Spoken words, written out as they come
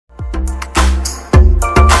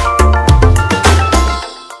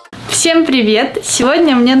Всем привет!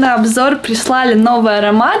 Сегодня мне на обзор прислали новый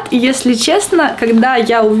аромат, и если честно, когда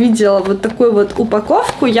я увидела вот такую вот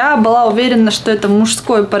упаковку, я была уверена, что это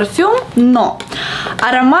мужской парфюм, но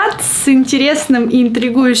аромат с интересным и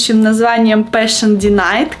интригующим названием Passion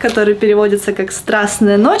Night, который переводится как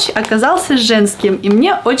 «Страстная ночь», оказался женским, и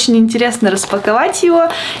мне очень интересно распаковать его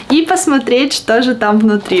и посмотреть, что же там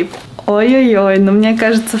внутри. Ой-ой-ой, но мне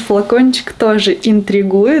кажется, флакончик тоже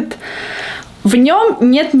интригует. В нем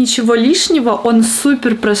нет ничего лишнего, он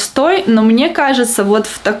супер простой, но мне кажется, вот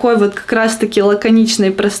в такой вот как раз-таки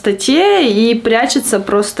лаконичной простоте и прячется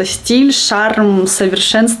просто стиль, шарм,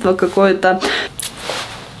 совершенство какое-то.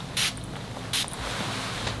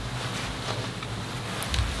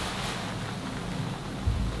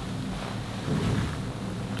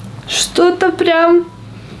 Что-то прям...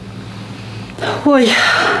 Ой...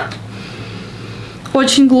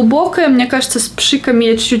 Очень глубокая, мне кажется, с пшиками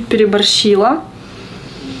я чуть-чуть переборщила.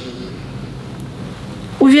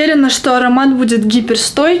 Уверена, что аромат будет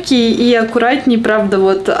гиперстойкий и аккуратней, правда,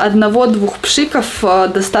 вот одного-двух пшиков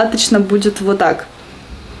достаточно будет вот так.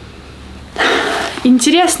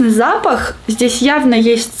 Интересный запах, здесь явно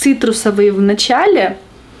есть цитрусовый в начале.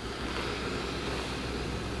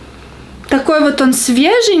 Такой вот он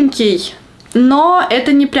свеженький. Но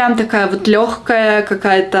это не прям такая вот легкая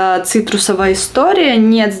какая-то цитрусовая история.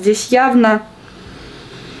 Нет, здесь явно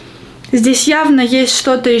есть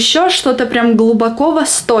что-то еще, что-то прям глубоко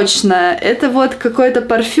восточное. Это вот какой-то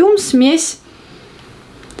парфюм, смесь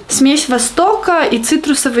Востока и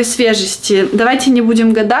цитрусовой свежести. Давайте не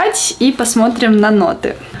будем гадать и посмотрим на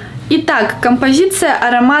ноты. Итак, композиция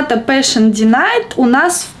аромата Passion Night у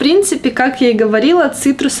нас, в принципе, как я и говорила,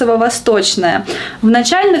 цитрусово-восточная. В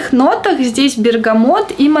начальных нотах здесь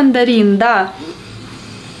бергамот и мандарин, да.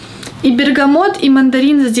 И бергамот, и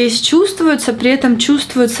мандарин здесь чувствуются, при этом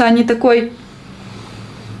чувствуются они такой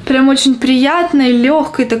прям очень приятной,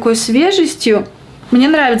 легкой такой свежестью. Мне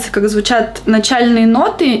нравится, как звучат начальные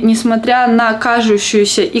ноты, несмотря на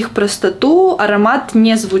кажущуюся их простоту, аромат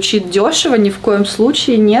не звучит дешево, ни в коем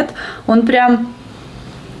случае нет. Он прям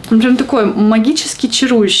такой магически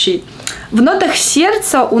чарующий. В нотах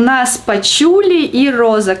сердца у нас пачули и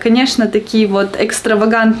роза. Конечно, такие вот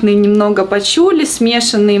экстравагантные немного пачули,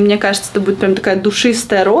 смешанные, мне кажется, это будет прям такая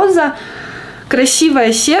душистая роза.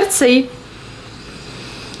 Красивое сердце и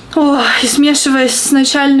смешиваясь с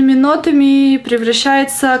начальными нотами,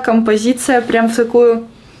 превращается композиция прям в такую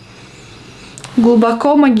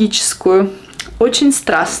глубоко магическую, очень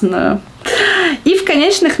страстную. И в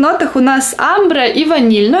конечных нотах у нас амбра и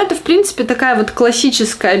ваниль. Но это, в принципе, такая вот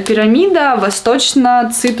классическая пирамида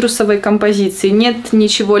восточно-цитрусовой композиции. Нет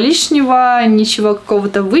ничего лишнего, ничего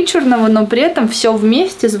какого-то вычурного, но при этом все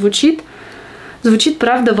вместе звучит,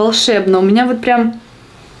 правда, волшебно. У меня вот прям...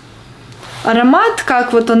 Аромат,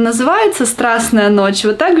 как вот он называется, «Страстная ночь»,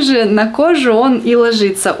 вот так же на кожу он и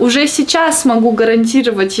ложится. Уже сейчас могу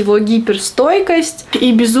гарантировать его гиперстойкость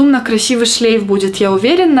и безумно красивый шлейф будет, я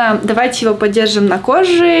уверена. Давайте его подержим на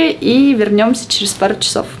коже и вернемся через пару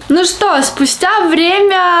часов. Ну что, спустя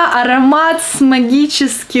время аромат с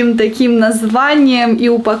магическим таким названием и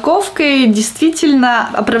упаковкой действительно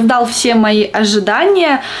оправдал все мои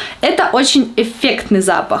ожидания. Это очень эффектный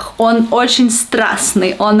запах, он очень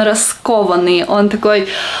страстный, он раскованный. Он такой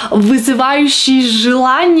вызывающий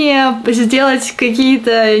желание сделать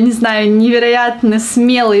какие-то, не знаю, невероятно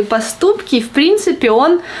смелые поступки. И, в принципе,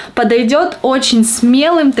 он подойдет очень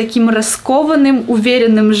смелым, таким раскованным,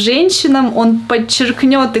 уверенным женщинам. Он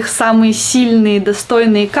подчеркнет их самые сильные,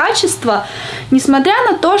 достойные качества. Несмотря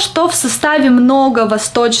на то, что в составе много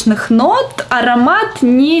восточных нот, аромат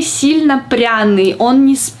не сильно пряный. Он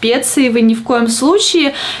не специевый ни в коем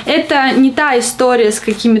случае. Это не та история с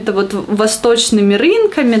какими-то вот восточными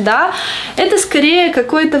рынками, да, это скорее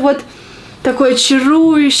какой-то вот такой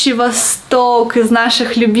чарующий Восток из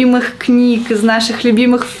наших любимых книг, из наших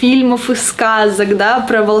любимых фильмов и сказок, да,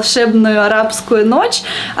 про волшебную арабскую ночь.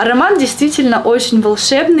 Аромат действительно очень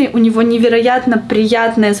волшебный, у него невероятно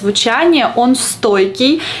приятное звучание, он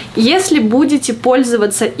стойкий. Если будете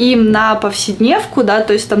пользоваться им на повседневку, да,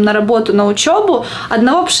 то есть там на работу, на учебу,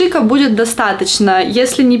 одного пшика будет достаточно.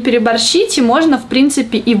 Если не переборщите, можно, в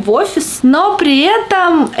принципе, и в офис. Но при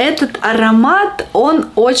этом этот аромат, он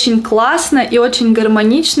очень классный и очень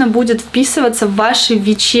гармонично будет вписываться в ваши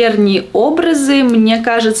вечерние образы. Мне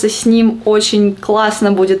кажется, с ним очень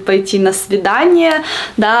классно будет пойти на свидание,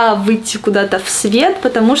 да, выйти куда-то в свет,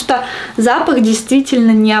 потому что запах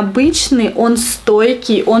действительно необычный, он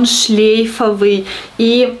стойкий, он шлейфовый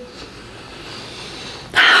и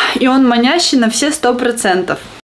он манящий на все 100%.